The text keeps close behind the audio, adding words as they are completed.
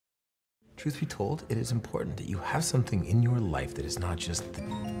Truth be told, it is important that you have something in your life that is not just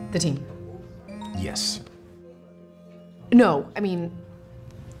The team. Yes. No, I mean,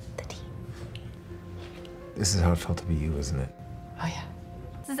 the team. This is how it felt to be you, isn't it? Oh, yeah.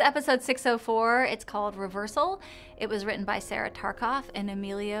 This is episode 604. It's called Reversal. It was written by Sarah Tarkoff and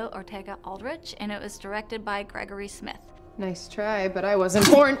Emilio Ortega Aldrich, and it was directed by Gregory Smith. Nice try, but I wasn't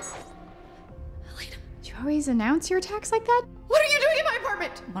born. Do you always announce your attacks like that? What are you doing in my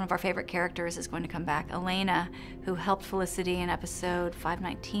apartment? One of our favorite characters is going to come back, Elena, who helped Felicity in episode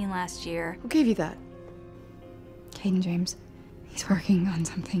 519 last year. Who gave you that? Caden James. He's working on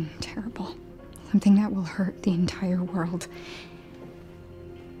something terrible. Something that will hurt the entire world.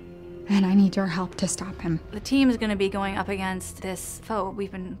 And I need your help to stop him. The team is going to be going up against this foe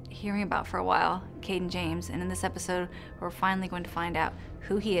we've been hearing about for a while, Caden James, and in this episode, we're finally going to find out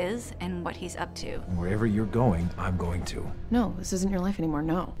who he is and what he's up to. Wherever you're going, I'm going to. No, this isn't your life anymore,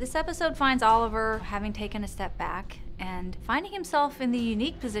 no. This episode finds Oliver having taken a step back and finding himself in the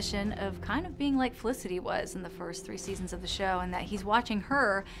unique position of kind of being like Felicity was in the first 3 seasons of the show, and that he's watching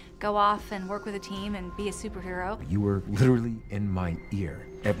her go off and work with a team and be a superhero. You were literally in my ear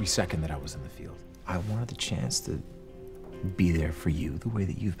every second that I was in the field. I wanted the chance to be there for you the way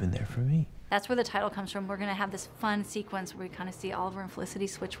that you've been there for me. That's where the title comes from. We're gonna have this fun sequence where we kind of see Oliver and Felicity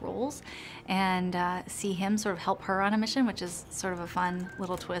switch roles and see him sort of help her on a mission, which is sort of a fun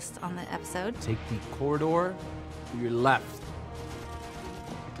little twist on the episode. Take the corridor to your left.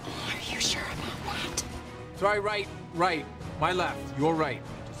 Are you sure about that? Sorry, right. My left, your right.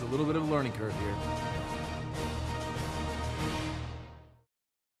 Just a little bit of a learning curve here.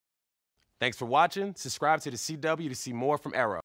 Thanks for watching. Subscribe to the CW to see more from Arrow.